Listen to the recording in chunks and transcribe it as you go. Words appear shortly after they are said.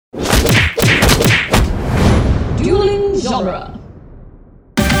genre.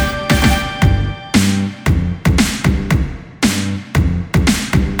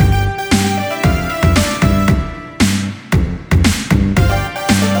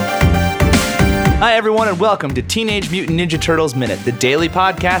 Hi, everyone, and welcome to Teenage Mutant Ninja Turtles Minute, the daily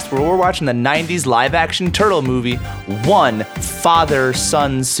podcast where we're watching the 90s live-action turtle movie one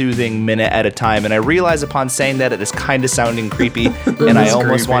father-son soothing minute at a time. And I realize upon saying that it is kind of sounding creepy, and I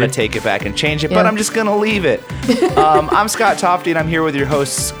almost want to take it back and change it, but I'm just going to leave it. I'm Scott Tofty, and I'm here with your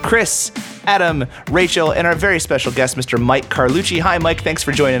hosts, Chris, Adam, Rachel, and our very special guest, Mr. Mike Carlucci. Hi, Mike. Thanks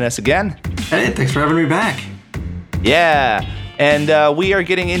for joining us again. Hey, thanks for having me back. Yeah. And we are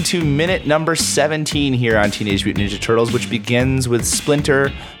getting into minute number 17 here on Teenage Mutant Ninja Turtles, which begins with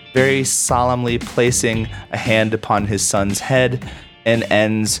Splinter very solemnly placing a hand upon his son's head and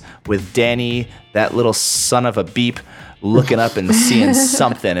ends with Danny, that little son of a beep, looking up and seeing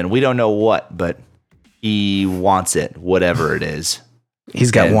something. And we don't know what, but he wants it, whatever it is. He's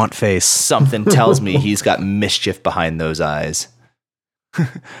got want face. Something tells me he's got mischief behind those eyes.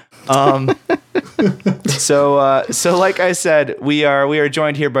 So like I said, we are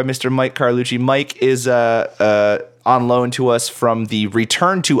joined here by Mr. Mike Carlucci. Mike is on loan to us from the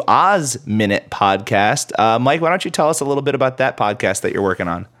Return to Oz Minute podcast. Mike, why don't you tell us a little bit about that podcast that you're working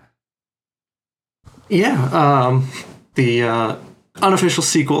on? Yeah, the unofficial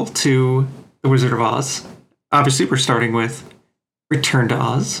sequel to The Wizard of Oz. Obviously, we're starting with Return to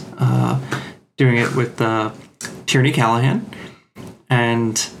Oz, doing it with Tierney Callahan.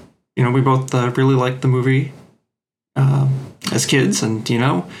 And, you know, we both really liked the movie as kids. And, you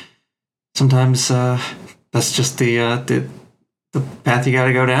know, sometimes that's just the path you got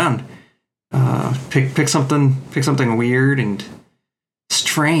to go down. Pick something weird and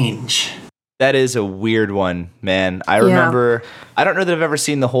strange. That is a weird one, man. I remember, I don't know that I've ever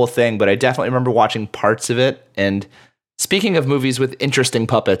seen the whole thing, but I definitely remember watching parts of it. And speaking of movies with interesting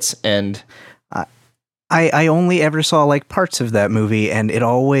puppets and... I only ever saw like parts of that movie, and it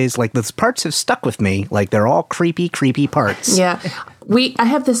always like those parts have stuck with me. Like they're all creepy parts. Yeah, I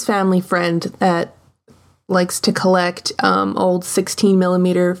have this family friend that likes to collect old 16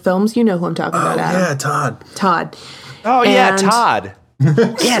 millimeter films. You know who I'm talking about, Adam. Yeah, Todd. Oh yeah, Todd.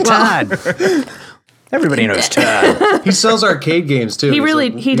 Yeah, Todd. Everybody knows Todd. He sells arcade games too.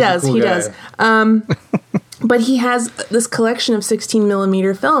 He does. But he has this collection of 16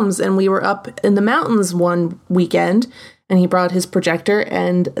 millimeter films, and we were up in the mountains one weekend, and he brought his projector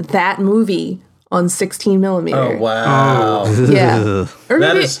and that movie on 16 millimeter. Oh wow! Yeah, or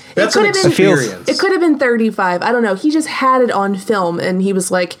maybe that's an experience. It could have been 35. I don't know. He just had it on film, and he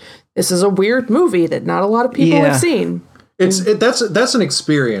was like, "This is a weird movie that not a lot of people have seen." That's an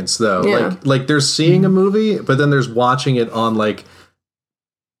experience though. Yeah. Like there's seeing a movie, but then there's watching it on like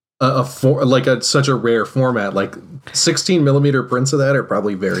such a rare format. Like 16 millimeter prints of that are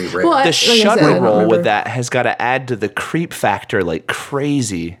probably very rare. Well, The shutter roll with that has got to add to the creep factor like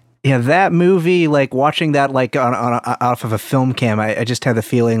crazy. Yeah, that movie, like watching that like on off of a film cam, I just had the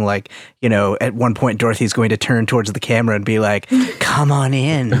feeling like, you know, at one point Dorothy's going to turn towards the camera and be like, "Come on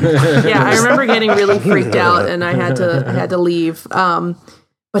in." Yeah, I remember getting really freaked out, and I had to leave.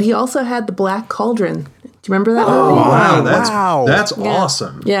 But he also had the Black Cauldron. Do you remember that movie? Oh, wow. That's Yeah.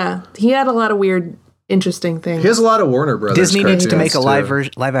 awesome. Yeah, he had a lot of weird, interesting things. He has a lot of Warner Brothers. Disney needs to make a cartoons,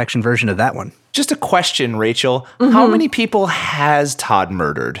 live action version of that one. Just a question, Rachel. How many people has Todd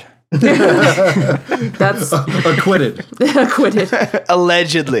murdered? That's acquitted.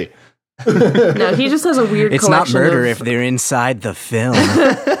 Allegedly. No, he just has a weird It's collection. not murder if they're inside the film.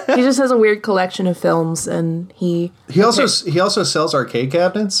 He just has a weird collection of films, and he also sells arcade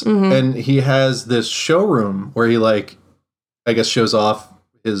cabinets, and he has this showroom where he like, I guess, shows off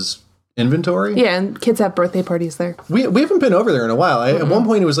his inventory. Yeah, and kids have birthday parties there. We haven't been over there in a while. At one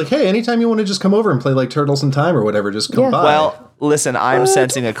point, it was like, hey, anytime you want to just come over and play like Turtles in Time or whatever, just come by. Well, listen, I'm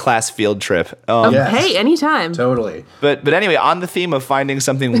sensing a class field trip. Yes. Hey, anytime. Totally. But anyway, on the theme of finding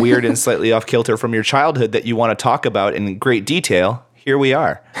something weird and slightly off kilter from your childhood that you want to talk about in great detail, here we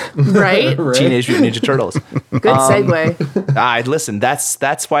are. Right? Teenage Mutant Ninja Turtles. Good segue. Listen,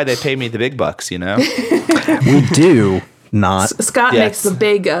 that's why they pay me the big bucks, you know? We do not. Scott makes the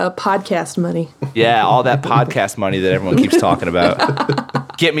big podcast money. Yeah, all that podcast money that everyone keeps talking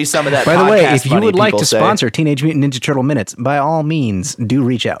about. Get me some of that podcast money. By the way, if you would like to say. sponsor Teenage Mutant Ninja Turtle Minutes, by all means, do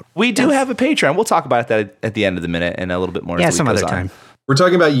reach out. We do have a Patreon. We'll talk about that at the end of the minute and a little bit more. Yeah, as the week some goes other on. time. We're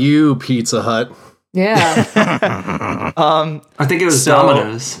talking about you, Pizza Hut. Yeah. I think it was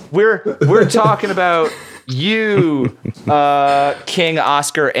Domino's. We're talking about you, King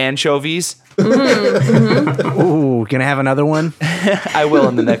Oscar Anchovies. Ooh, gonna have another one? I will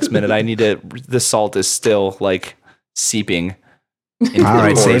in the next minute. I need to. The salt is still like seeping into All the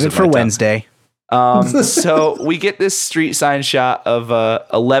right, pores save it of for my tongue. Wednesday. So we get this street sign shot of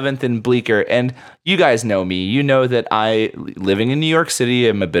 11th and Bleecker, and you guys know me. You know that I, living in New York City,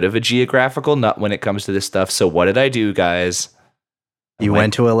 am a bit of a geographical nut when it comes to this stuff. So what did I do, guys? You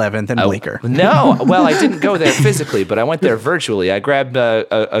went to 11th and Bleecker. No, well, I didn't go there physically, but I went there virtually. I grabbed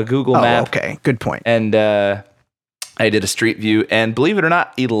a Google map. Okay, good point. And I did a street view, and believe it or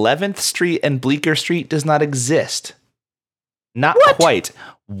not, 11th Street and Bleecker Street does not exist. Not quite.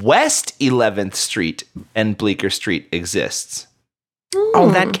 West 11th Street and Bleecker Street exists.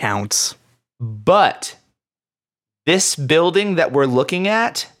 Oh, that counts. But this building that we're looking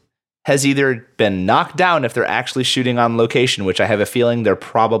at has either been knocked down if they're actually shooting on location, which I have a feeling they're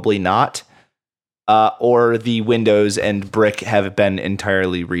probably not, or the windows and brick have been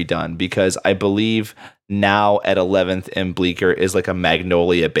entirely redone, because I believe now at 11th and Bleecker is like a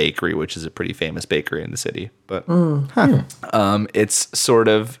Magnolia Bakery, which is a pretty famous bakery in the city. But it's sort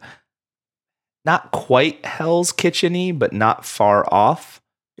of not quite Hell's Kitchen-y, but not far off.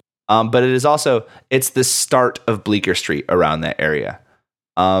 But it is also, it's the start of Bleecker Street around that area.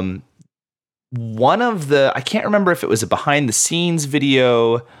 One of the, I can't remember if it was a behind the scenes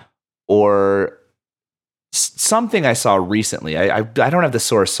video or something I saw recently. I don't have the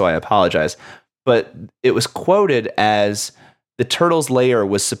source, so I apologize. But it was quoted as the Turtles' lair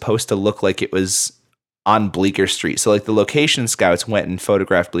was supposed to look like it was on Bleecker Street. So like the location scouts went and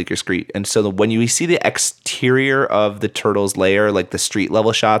photographed Bleecker Street. And so when you see the exterior of the Turtles' lair, like the street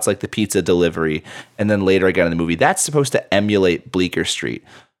level shots, like the pizza delivery, and then later again in the movie, that's supposed to emulate Bleecker Street.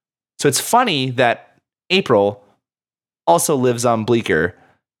 So it's funny that April also lives on Bleecker.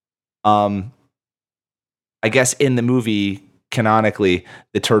 I guess in the movie, canonically,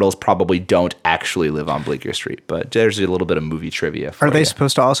 the Turtles probably don't actually live on Bleecker Street, but there's a little bit of movie trivia for Are they you.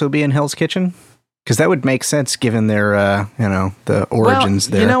 supposed to also be in Hell's Kitchen? Because that would make sense given their, the origins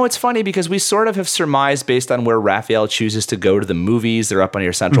there. You know, it's funny because we sort of have surmised based on where Raphael chooses to go to the movies. They're up on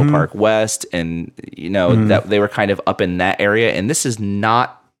your Central Park West, and, that they were kind of up in that area, and this is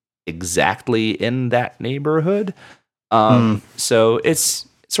not exactly in that neighborhood. So it's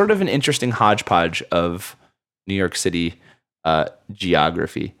sort of an interesting hodgepodge of New York City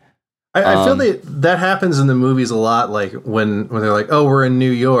geography. I feel that happens in the movies a lot, like when they're like, oh, we're in New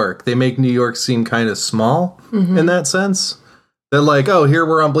York. They make New York seem kind of small in that sense. They're like, oh, here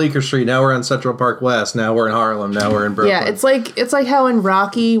we're on Bleecker Street. Now we're on Central Park West. Now we're in Harlem. Now we're in Brooklyn. Yeah, it's like how in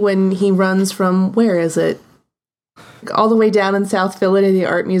Rocky when he runs from, where is it? All the way down in South Philly to the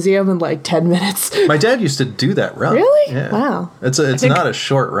art museum in like 10 minutes. My dad used to do that run. Really? Yeah. Wow. It's not a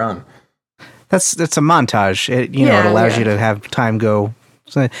short run. That's a montage. It allows you to have time go.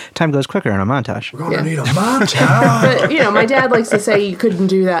 So time goes quicker in a montage. We're going to need a montage. But, my dad likes to say you couldn't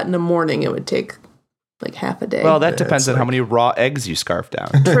do that in the morning. It would take like half a day. Well, that depends on how many raw eggs you scarf down.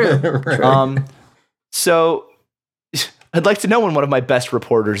 True. Right. So I'd like to know when one of my best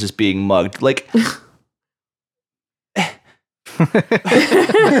reporters is being mugged. Like,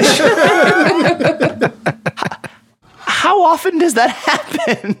 how often does that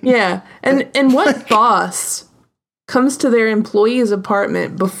happen? Yeah. And what boss comes to their employee's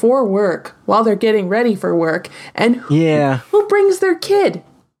apartment before work while they're getting ready for work, and who brings their kid?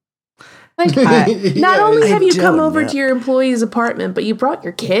 Like, not only have you come over to your employee's apartment, but you brought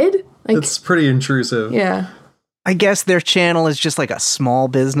your kid? Like, it's pretty intrusive. Yeah. I guess their channel is just like a small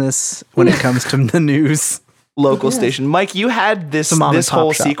business when it comes to the news. Local station. Mike, you had this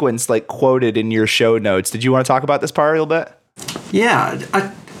whole sequence like quoted in your show notes. Did you want to talk about this part a little bit? Yeah,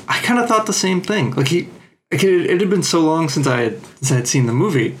 I kind of thought the same thing. Like it had been so long since I had seen the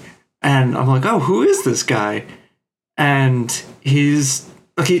movie, and I'm like, oh, who is this guy? And he's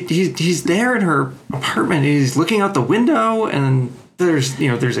there in her apartment. He's looking out the window, and there's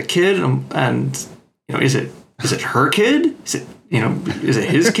a kid, and is it her kid? Is it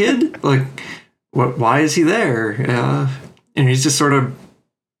his kid? Like, what? Why is he there? And he's just sort of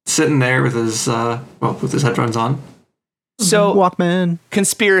sitting there with his headphones on. So, Walkman.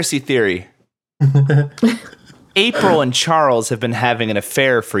 Conspiracy theory. April and Charles have been having an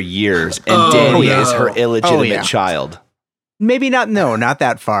affair for years, and Danny is her illegitimate child. Maybe not. No, not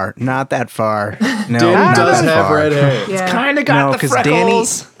that far. Not that far. No, Danny does have red hair. Yeah. Kind of got the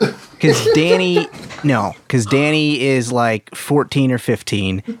freckles. Because Danny is like 14 or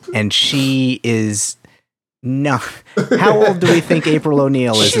 15, and she is not. How old do we think April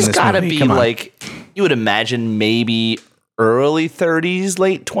O'Neil is in this movie? She's got to be like, you would imagine maybe early 30s,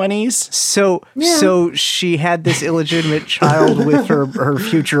 late 20s. So she had this illegitimate child with her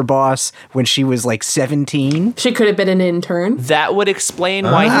future boss when she was like 17. She could have been an intern. That would explain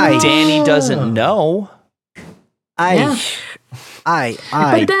why Danny doesn't know. I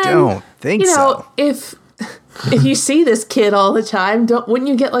But then, don't think so. if you see this kid all the time, wouldn't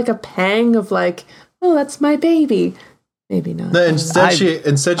you get like a pang of like, oh, that's my baby? Maybe not. No, instead she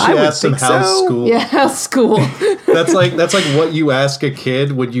I would asked him think how's so. school. Yeah, how's school? That's like what you ask a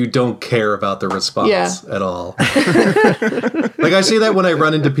kid when you don't care about the response at all. Like I see that when I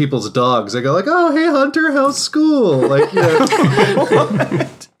run into people's dogs. I go like, "Oh, hey Hunter, how's school?" Like,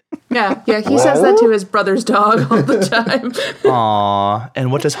 yeah, he says that to his brother's dog all the time. Aw,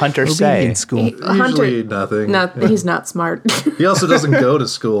 and what does Hunter He'll be say? in school. usually nothing. He's not smart. He also doesn't go to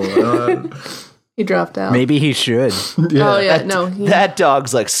school. He dropped out. Maybe he should. Oh yeah, no. That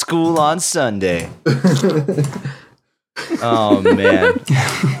dog's like school on Sunday. Oh man.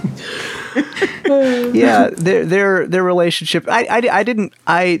 Yeah, their relationship.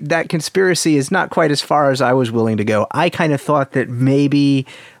 That conspiracy is not quite as far as I was willing to go. I kind of thought that maybe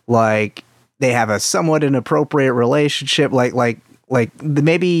like they have a somewhat inappropriate relationship, like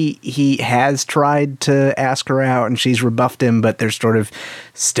maybe he has tried to ask her out and she's rebuffed him, but they're sort of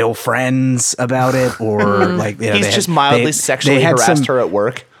still friends about it, or like He's just mildly sexually harassed her at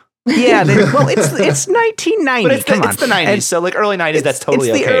work. Yeah, it's 1990. But it's the 90s, And so like early 90s, that's totally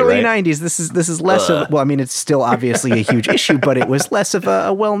it's the okay, early right? 90s. This is less of, well, I mean, it's still obviously a huge issue, but it was less of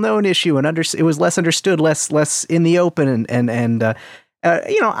a well-known issue, and it was less understood, less in the open, and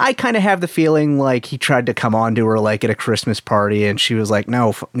I kind of have the feeling like he tried to come on to her like at a Christmas party, and she was like,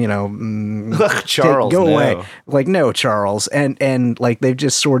 no, Charles, go no. away. Like, no, Charles, and like they've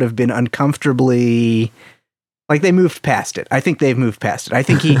just sort of been uncomfortably. Like they moved past it. I think they've moved past it. I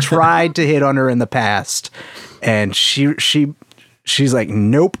think he tried to hit on her in the past, and she's like,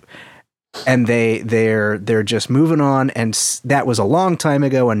 nope. And they're just moving on, and that was a long time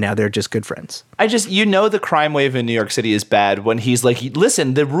ago, and now they're just good friends. The crime wave in New York City is bad when he's like,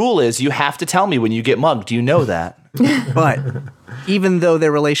 listen, the rule is you have to tell me when you get mugged. Do you know that? But even though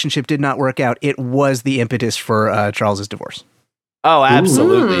their relationship did not work out, it was the impetus for Charles's divorce. Oh,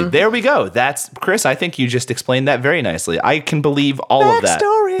 absolutely. There we go. That's Chris. I think you just explained that very nicely. I can believe all of that.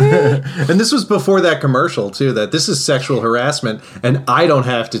 And this was before that commercial too. That this is sexual harassment, and I don't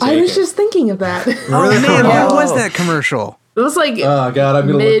have to take it. I was just thinking of that. Oh man, what was that commercial? It was like Oh god, I'm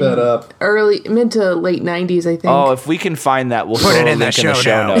gonna look that up. mid to late 90s, I think. Oh, if we can find that, we'll Put it in the link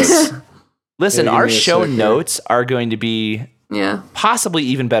show notes. Listen, Yeah, give our me a show second. notes are going to be Yeah. possibly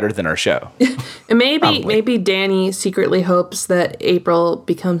even better than our show. And maybe Danny secretly hopes that April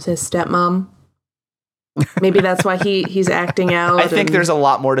becomes his stepmom. Maybe that's why he's acting out. I think there's a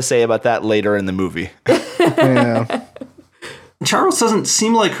lot more to say about that later in the movie. Yeah. Charles doesn't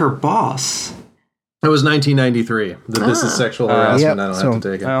seem like her boss. It was 1993. That this is sexual harassment. Yep, I don't so- have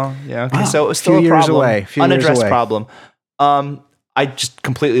to take it. Well, yeah, okay. Wow. So it was still Few a years problem. away, few years Unaddressed away. problem. I just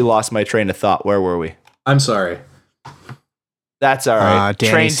completely lost my train of thought. Where were we? I'm sorry. That's all right.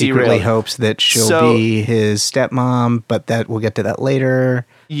 Danny Train secretly derailed. hopes that she'll So- be his stepmom, but we'll get to that later.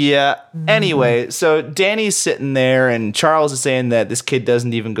 Yeah. Anyway, so Danny's sitting there, and Charles is saying that this kid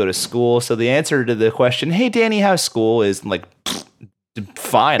doesn't even go to school. So the answer to the question, "Hey, Danny, how's school?" is like,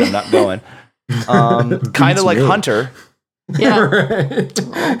 "Fine, I'm not going." Kind of like me. Hunter. Yeah. Right.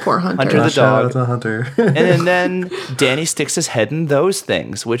 Oh, poor Hunter. Hunter the Shout dog. out to Hunter. And then Danny sticks his head in those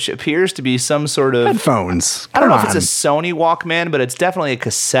things, which appears to be some sort of, Headphones. I don't know if Come it's a Sony Walkman, but it's definitely a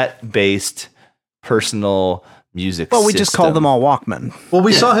cassette-based personal music Well, we just called them system. all Walkman. Well,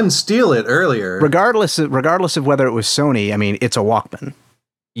 we saw him steal it earlier. Regardless of whether it was Sony, I mean, it's a Walkman.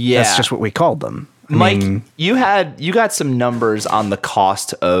 Yeah. That's just what we called them. I Mike, mean, you got some numbers on the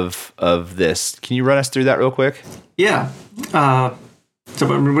cost of this. Can you run us through that real quick? Yeah. So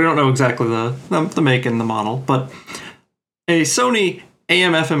I mean, we don't know exactly the make and the model, but a Sony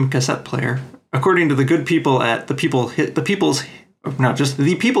AM/FM cassette player, according to the good people at the People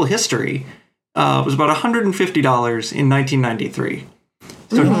History, was about $150 in 1993.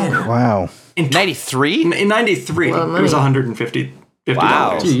 So wow. in 93? in 93, Well, it was money. $150.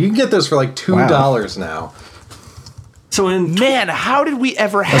 Wow. Gee, you can get those for like $2 now. So in Man, how did we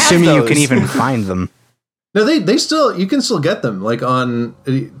ever have Assuming those? you can even find them. No, they still, you can still get them. Like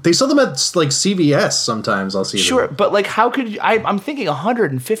they sell them at like CVS sometimes. I'll see them. Sure, but like, how could you? I'm thinking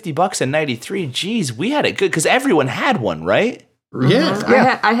 $150 in '93. Geez, we had it good because everyone had one, right?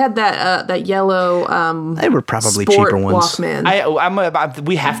 Yeah. I had that yellow They were probably sport cheaper ones. Walkman.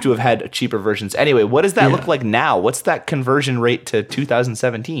 We have to have had cheaper versions. Anyway, what does that look like now? What's that conversion rate to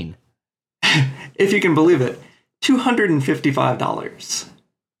 2017? if you can believe it, $255.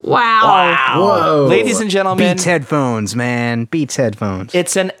 Wow. Whoa. Ladies and gentlemen, Beats headphones, man. Beats headphones.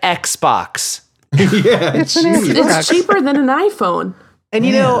 it's an Xbox. Yeah. It's an geez. Xbox. It's cheaper than an iPhone. And I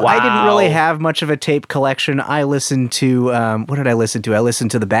didn't really Wow. have much of a tape collection. I listened to what did I listen to? I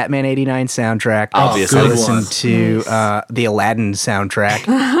listened to the Batman '89 soundtrack. Obviously. I Good listened one. to the Aladdin soundtrack,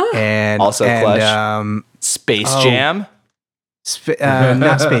 and Also Clutch. Space Oh. Jam.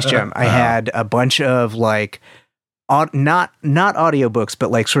 Not Space Jam. I had a bunch of like, not audiobooks, but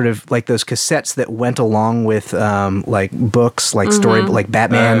like sort of like those cassettes that went along with like books, like story, like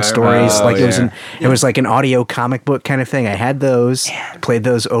Batman stories. oh, Like it was yeah. it was like an audio comic book kind of thing. I had those, played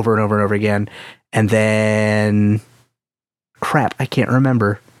those over and over and over again, and then crap, I can't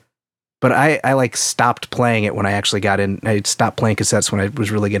remember. But I like stopped playing it when I actually got in. I stopped playing cassettes when I was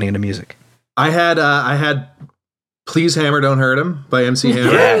really getting into music. I had Please Hammer Don't Hurt Him by MC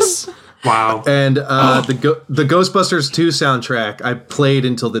Hammer. Yes. Wow. And the Ghostbusters 2 soundtrack I played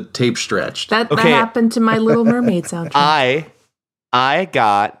until the tape stretched. That Okay. happened to my Little Mermaid soundtrack. I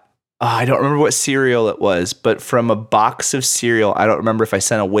got I don't remember what cereal it was, but from a box of cereal, I don't remember if I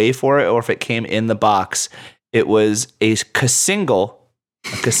sent away for it or if it came in the box. It was a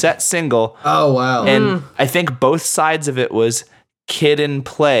cassette single, Oh wow. and I think both sides of it was Kid and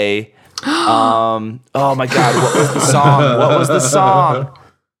Play. Oh my God, what was the song? What was the song?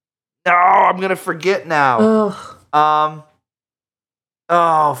 No, I'm gonna forget now. Ugh.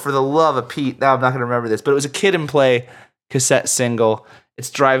 Oh, for the love of Pete. Now I'm not going to remember this, but it was a Kid and Play cassette single. It's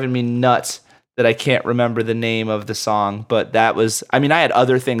driving me nuts that I can't remember the name of the song, but that was, I mean, I had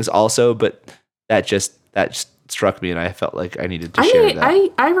other things also, but that just struck me and I felt like I needed to share that.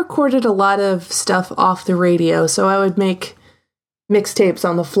 I recorded a lot of stuff off the radio, so I would make mixtapes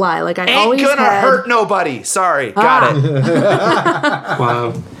on the fly. Like I Ain't always gonna had, hurt nobody. Sorry. Got it.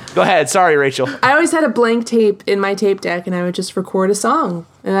 Wow. Go ahead. Sorry, Rachel. I always had a blank tape in my tape deck, and I would just record a song.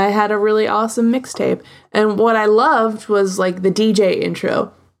 And I had a really awesome mixtape. And what I loved was like the DJ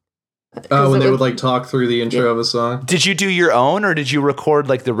intro. Oh, when it they would- would like talk through the intro of a song. Did you do your own or did you record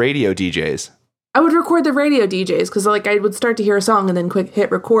like the radio DJs? I would record the radio DJs because like I would start to hear a song and then quick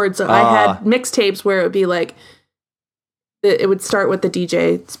hit record. So I had mixtapes where it would be like it would start with the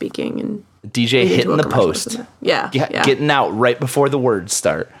DJ speaking and DJ lead into hitting a the commercial or post. something. Yeah, Getting out right before the words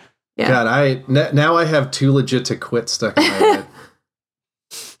start. yeah. God, now I have Too Legit to Quit stuck in my head.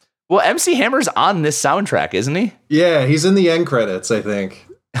 Well, MC Hammer's on this soundtrack, isn't he? Yeah, he's in the end credits, I think.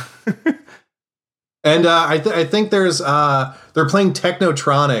 And I think there's they're playing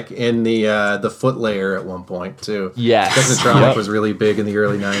Technotronic in the foot layer at one point too. Yes. Technotronic Yep. was really big in the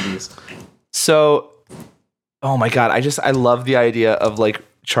early 90s. So, oh my God, I love the idea of like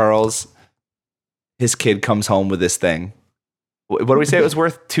Charles, his kid comes home with this thing. What do we say it was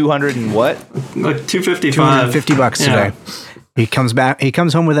worth? 200 and what? Like $255. $250 today. He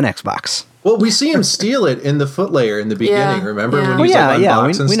comes home with an Xbox. Well, we see him steal it in the foot layer in the beginning. Yeah, Remember yeah. when Well, he's yeah, like yeah,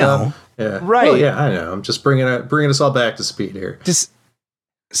 unboxing we stuff? know. Yeah, Right. Well, yeah, I know. I'm just bringing us all back to speed here.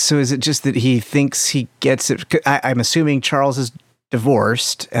 So is it just that he thinks he gets it? I'm assuming Charles is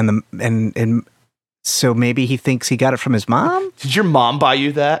divorced, and so maybe he thinks he got it from his mom Did your mom buy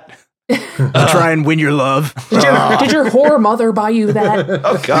you that? to try and win your love. Did your whore mother buy you that?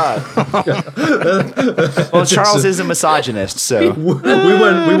 Oh God. Well, Charles is a misogynist, so we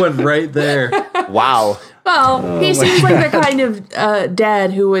went right there. wow. Well, he seems like the kind of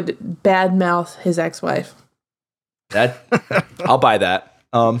dad who would badmouth his ex-wife. That I'll buy that.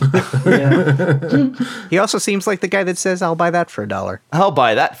 He also seems like the guy that says, "I'll buy that for $1." I'll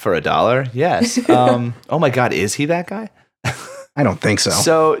buy that for $1. Yes. Oh my God, is he that guy? I don't think so.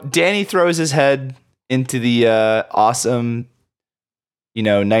 So Danny throws his head into the awesome,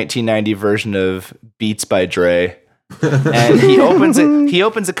 1990 version of Beats by Dre, and he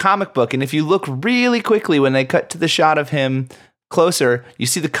opens a comic book. And if you look really quickly, when they cut to the shot of him closer, you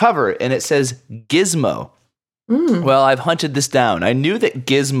see the cover, and it says Gizmo. Well, I've hunted this down. I knew that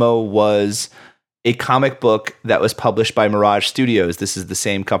Gizmo was a comic book that was published by Mirage Studios. This is the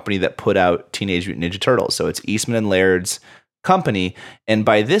same company that put out Teenage Mutant Ninja Turtles. So it's Eastman and Laird's company. And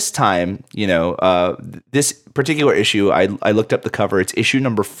by this time, this particular issue, I looked up the cover. It's issue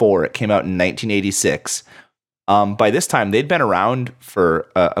number 4. It came out in 1986. By this time, they'd been around for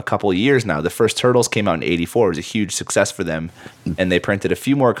a couple of years now. The first Turtles came out in 84. It was a huge success for them. And they printed a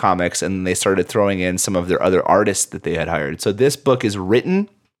few more comics, and they started throwing in some of their other artists that they had hired. So this book is written,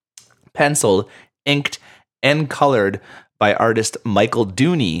 penciled, inked, and colored by artist Michael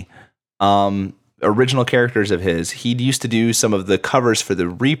Dooney. Original characters of his. He used to do some of the covers for the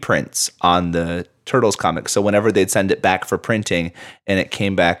reprints on the Turtles comics. So whenever they'd send it back for printing and it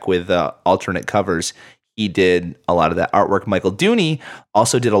came back with alternate covers, he did a lot of that artwork. Michael Dooney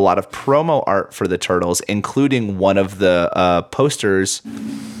also did a lot of promo art for the Turtles, including one of the posters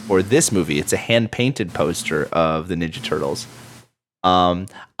for this movie. It's a hand-painted poster of the Ninja Turtles.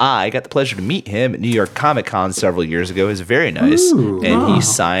 I got the pleasure to meet him at New York Comic Con several years ago. It was very nice. Ooh. And he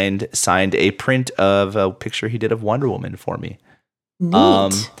signed a print of a picture he did of Wonder Woman for me.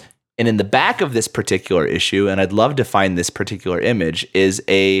 Neat. And in the back of this particular issue, and I'd love to find this particular image, is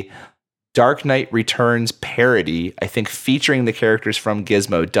a Dark Knight Returns parody, I think featuring the characters from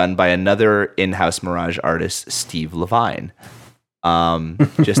Gizmo, done by another in-house Mirage artist, Steve Levine.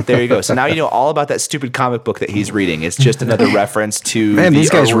 Just there you go. So now you know all about that stupid comic book that he's reading. It's just another reference to Man, these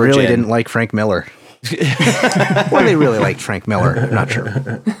guys really origin. didn't like Frank Miller. Or they really liked Frank Miller. I'm not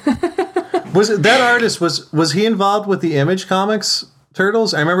sure. Was it, that artist was he involved with the Image Comics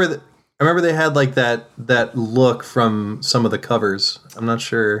Turtles? I remember they had like that look from some of the covers. I'm not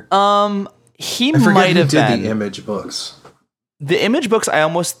sure. He I forget might who have did been. the Image books. The Image books, I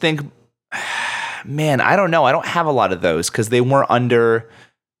almost think, man, I don't know. I don't have a lot of those because they weren't under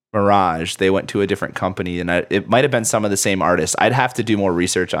Mirage. They went to a different company, and it might have been some of the same artists. I'd have to do more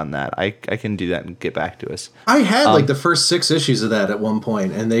research on that. I can do that and get back to us. I had like the first 6 issues of that at one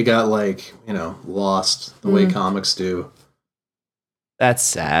point, and they got like, lost the way comics do. That's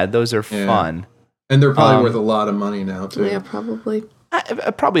sad. Those are fun. And they're probably worth a lot of money now, too. Yeah, probably.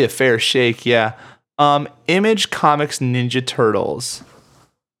 Probably a fair shake, yeah. Image Comics Ninja Turtles.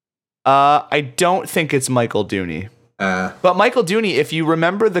 I don't think it's Michael Dooney. But Michael Dooney, if you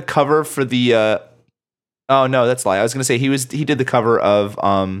remember the cover for the oh no, that's a lie. I was gonna say he did the cover of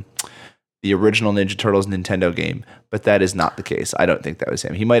the original Ninja Turtles Nintendo game, but that is not the case. I don't think that was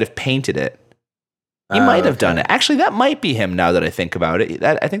him. He might have painted it. He might have done it. Actually, that might be him now that I think about it.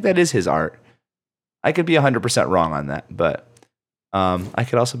 I think that is his art. I could be 100% wrong on that, but I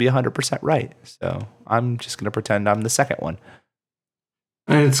could also be 100% right. So I'm just gonna pretend I'm the second one.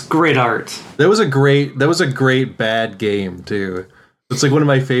 And it's great art. That was a great bad game too. It's like one of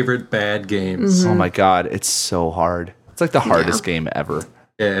my favorite bad games. Oh my god, it's so hard. It's like the hardest game ever.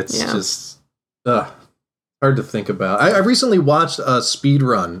 Yeah, it's just hard to think about. I recently watched a speed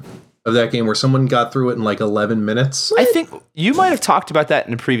run of that game where someone got through it in like 11 minutes. I think you might have talked about that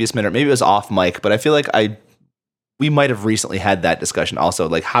in a previous minute. Maybe it was off mic, but I feel like we might have recently had that discussion also.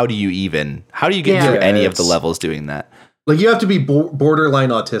 Like, how do you get through any of the levels doing that? Like, you have to be borderline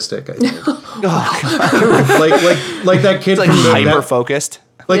autistic, I think. like that kid, it's like hyper focused.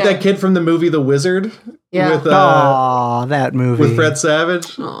 Like that kid from the movie The Wizard. Yeah. With, that movie with Fred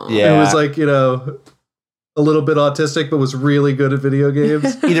Savage. Yeah, it was like, a little bit autistic, but was really good at video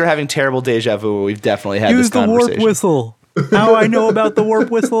games. Either having terrible deja vu, or we've definitely had Use this conversation. the warp whistle. How I know about the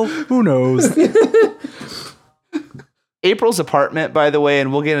warp whistle? Who knows? April's apartment, by the way,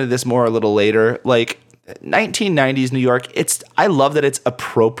 and we'll get into this more a little later. Like 1990s New York, I love that it's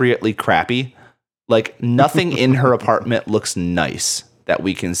appropriately crappy. Like nothing in her apartment looks nice that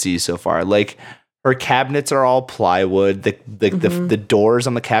we can see so far. Like her cabinets are all plywood. The doors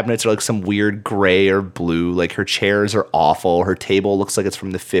on the cabinets are like some weird gray or blue. Like her chairs are awful. Her table looks like it's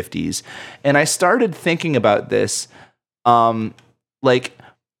from the 50s. And I started thinking about this. Like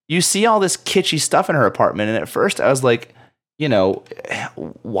you see all this kitschy stuff in her apartment. And at first I was like,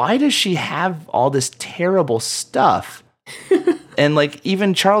 why does she have all this terrible stuff? And like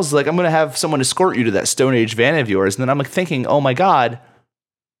even Charles is like, I'm going to have someone escort you to that Stone Age van of yours. And then I'm like thinking, oh my God,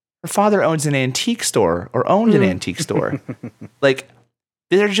 her father owns an antique store or owned an antique store. Like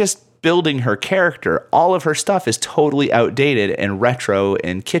they're just building her character. All of her stuff is totally outdated and retro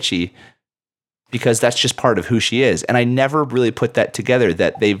and kitschy because that's just part of who she is. And I never really put that together,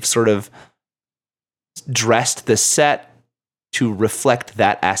 that they've sort of dressed the set to reflect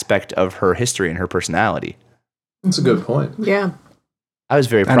that aspect of her history and her personality. That's a good point. Yeah. I was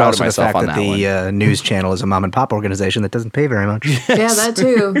very proud of myself on that one. And also the news channel is a mom and pop organization that doesn't pay very much. Yes. Yeah,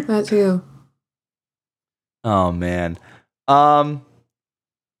 that too. Oh man.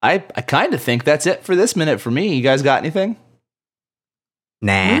 I kind of think that's it for this minute for me. You guys got anything?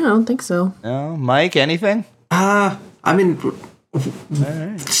 Nah. I don't think so. No, Mike, anything? I mean,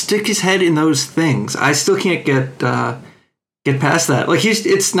 stick his head in those things. I still can't get past that. Like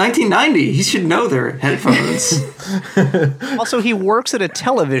it's 1990. He should know their headphones. Also, he works at a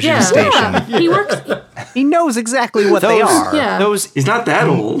television Yeah. station. Yeah. He works. He knows exactly what they are. Yeah. Those He's not that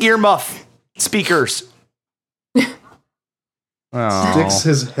old. earmuff speakers. Oh. Sticks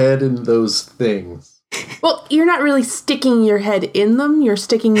his head in those things. Well, you're not really sticking your head in them. You're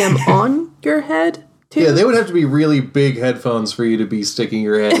sticking them on your head too. Yeah, they would have to be really big headphones for you to be sticking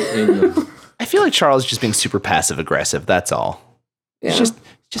your head in them. I feel like Charles is just being super passive aggressive. That's all. Yeah. He's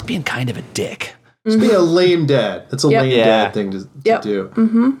just being kind of a dick. Just be a lame dad. That's a Yep. lame Yeah. dad thing to do.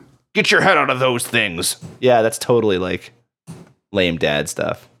 Mm-hmm. Get your head out of those things. Yeah, that's totally like lame dad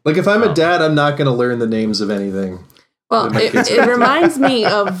stuff. Like if I'm a dad, I'm not going to learn the names of anything. Well, it reminds me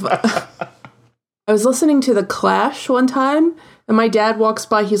of. I was listening to The Clash one time, and my dad walks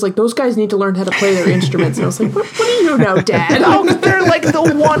by. He's like, "Those guys need to learn how to play their instruments." And I was like, "What do you know, Dad?" Oh, they're like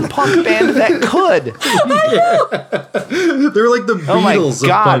the one punk band that could. They're like the Beatles. Oh my of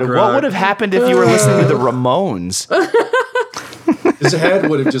God! punk rock. What would have happened if you were listening to the Ramones? His head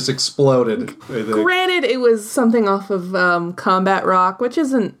would have just exploded. I think. Granted, it was something off of Combat Rock, which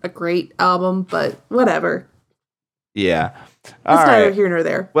isn't a great album, but whatever. Yeah. It's All neither right. here nor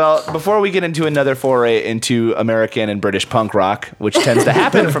there. Well, before we get into another foray into American and British punk rock, which tends to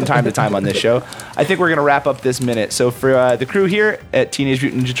happen from time to time on this show, I think we're going to wrap up this minute. So for the crew here at Teenage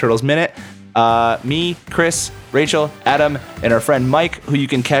Mutant Ninja Turtles Minute, me, Chris, Rachel, Adam, and our friend Mike, who you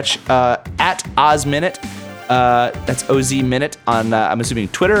can catch at Oz Minute. That's OZ Minute on, I'm assuming,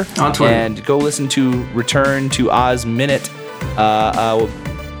 Twitter. On Twitter. And go listen to Return to Oz Minute by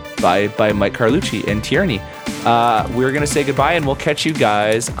Mike Carlucci and Tierney. We're going to say goodbye, and we'll catch you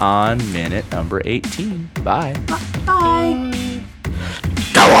guys on minute number 18. Bye. Bye.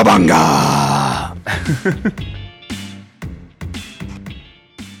 Cowabunga!